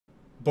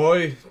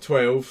Boy,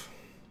 12,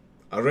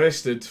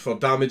 arrested for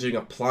damaging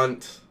a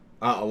plant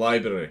at a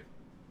library.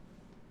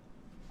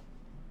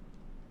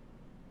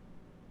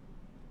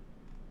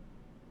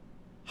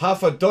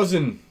 Half a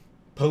dozen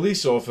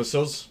police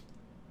officers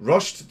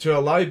rushed to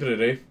a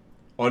library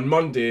on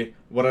Monday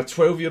where a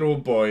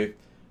 12-year-old boy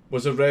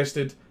was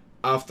arrested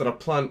after a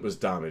plant was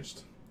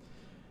damaged.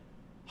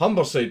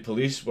 Humberside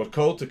police were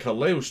called to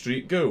Carlisle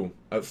Street Gaol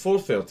at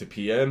 4:30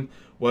 p.m,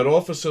 where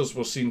officers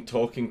were seen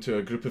talking to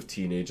a group of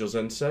teenagers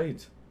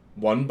inside.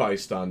 One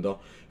bystander,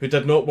 who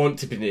did not want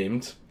to be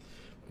named,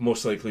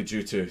 most likely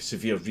due to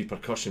severe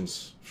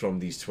repercussions from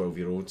these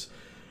 12-year-olds,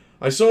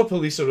 I saw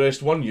police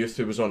arrest one youth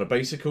who was on a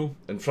bicycle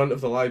in front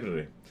of the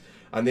library,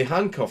 and they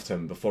handcuffed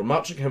him before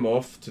marching him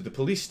off to the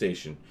police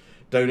station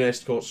down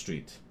Estcourt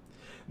Street.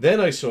 Then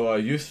I saw a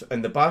youth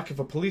in the back of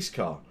a police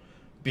car,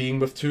 being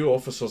with two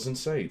officers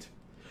inside.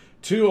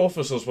 Two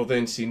officers were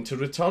then seen to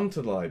return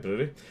to the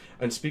library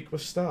and speak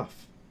with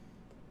staff.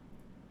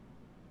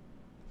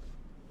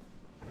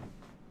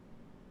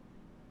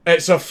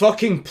 It's a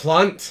fucking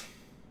plant.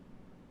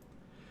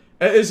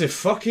 It is a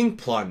fucking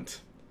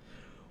plant.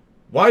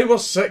 Why were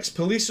 6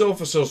 police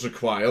officers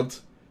required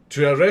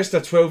to arrest a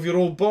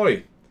 12-year-old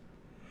boy?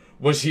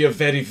 Was he a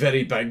very,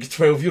 very big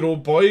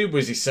 12-year-old boy?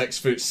 Was he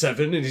 6'7"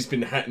 and he's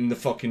been hitting the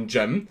fucking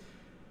gym?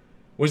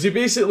 Was he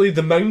basically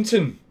the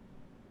Mountain?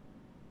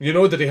 You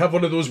know, did he have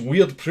one of those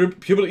weird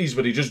puberties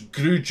where he just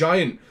grew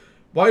giant?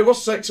 Why were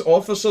 6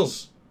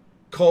 officers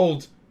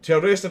called to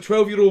arrest a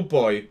 12-year-old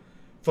boy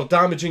for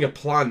damaging a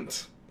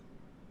plant?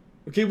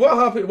 Okay, what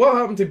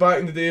happened to back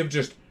in the day of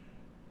just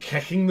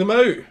kicking them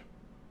out?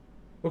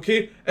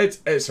 Okay,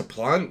 it's a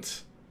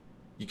plant.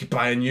 You could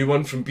buy a new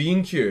one from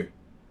B&Q,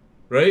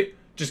 right?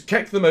 Just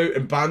kick them out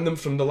and ban them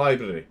from the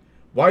library.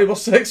 Why were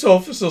 6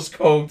 officers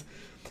called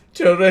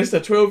to arrest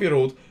a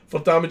 12-year-old for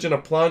damaging a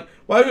plant?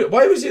 Why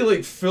was he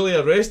like fully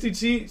arrested?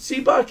 See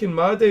back in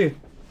my day,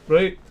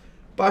 right?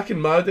 Back in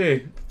my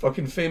day,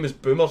 fucking famous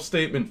boomer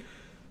statement,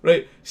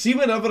 right? See,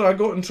 whenever I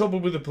got in trouble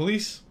with the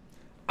police,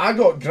 I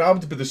got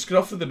grabbed by the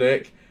scruff of the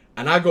neck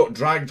and I got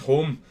dragged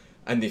home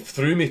and they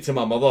threw me to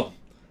my mother.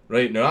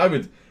 Right, now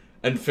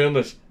in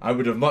fairness, I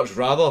would have much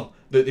rather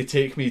that they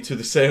take me to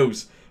the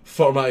cells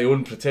for my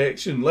own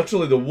protection.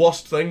 Literally the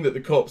worst thing that the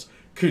cops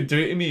could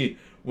do to me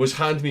was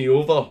hand me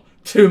over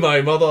to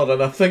my mother,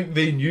 and I think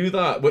they knew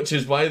that, which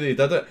is why they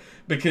did it.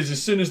 Because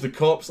as soon as the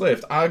cops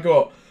left, I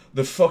got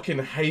the fucking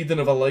hiding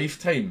of a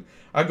lifetime.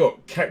 I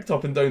got kicked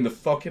up and down the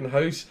fucking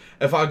house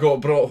if I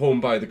got brought home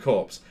by the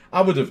cops.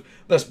 I would have,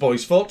 this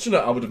boy's fortunate,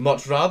 I would have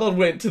much rather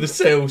went to the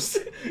cells,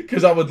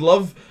 because I would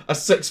love a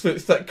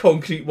 6-foot thick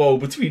concrete wall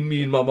between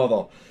me and my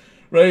mother.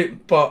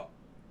 Right, but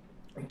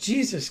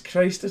Jesus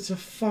Christ, it's a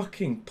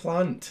fucking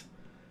plant.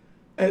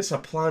 It's a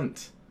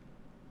plant.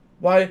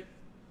 Why?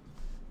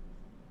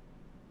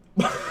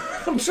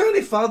 I'm trying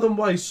to fathom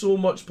why so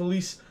much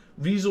police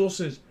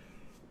resources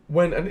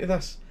went into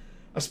this.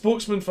 A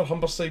spokesman for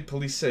Humberside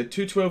Police said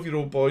 2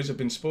 12-year-old boys have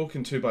been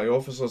spoken to by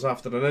officers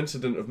after an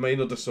incident of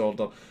minor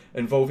disorder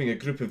involving a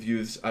group of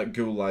youths at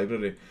Gaol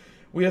Library.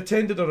 We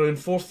attended around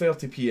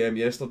 4:30 p.m.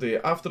 yesterday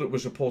after it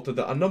was reported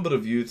that a number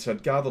of youths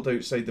had gathered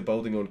outside the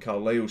building on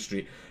Carlisle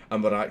Street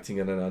and were acting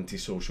in an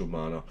antisocial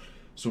manner.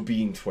 So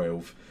being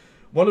 12.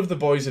 One of the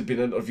boys had been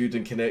interviewed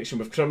in connection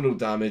with criminal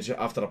damage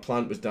after a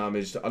plant was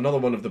damaged. Another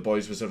one of the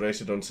boys was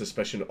arrested on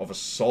suspicion of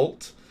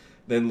assault,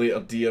 then later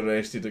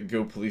de-arrested at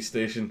Gaol Police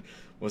Station.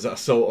 Was it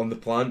assault on the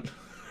plant?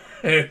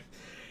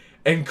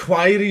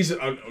 Inquiries,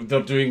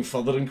 they're doing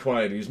further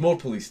inquiries. More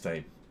police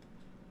time.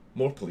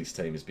 More police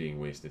time is being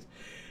wasted.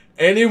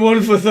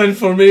 Anyone with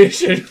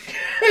information.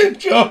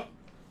 God.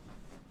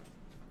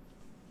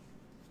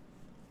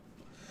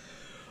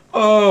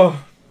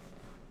 Oh.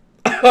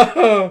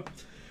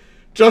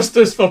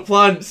 Justice for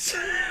plants.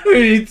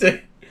 We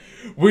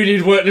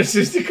need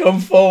witnesses to come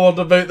forward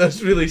about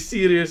this really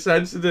serious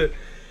incident.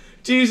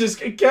 Jesus,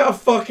 get a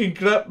fucking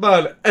grip,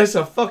 man. It's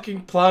a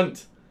fucking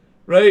plant,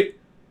 right?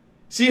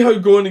 See how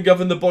going and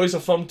giving the boys a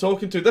firm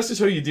talking to? This is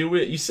how you deal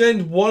with it. You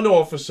send one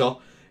officer,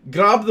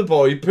 grab the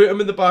boy, put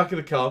him in the back of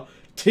the car,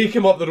 take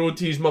him up the road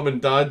to his mum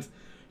and dad.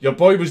 Your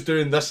boy was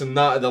doing this and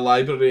that at the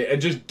library,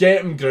 and just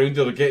get him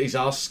grounded or get his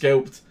arse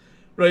scalped,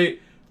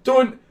 right?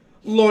 Don't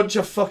launch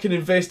a fucking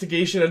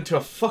investigation into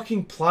a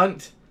fucking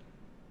plant.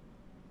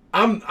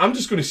 I'm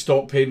just going to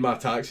stop paying my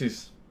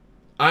taxes.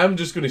 I'm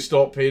just going to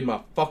stop paying my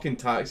fucking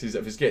taxes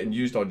if it's getting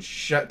used on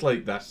shit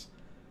like this.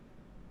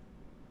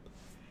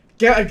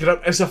 Get a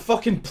grip. It's a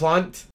fucking plant.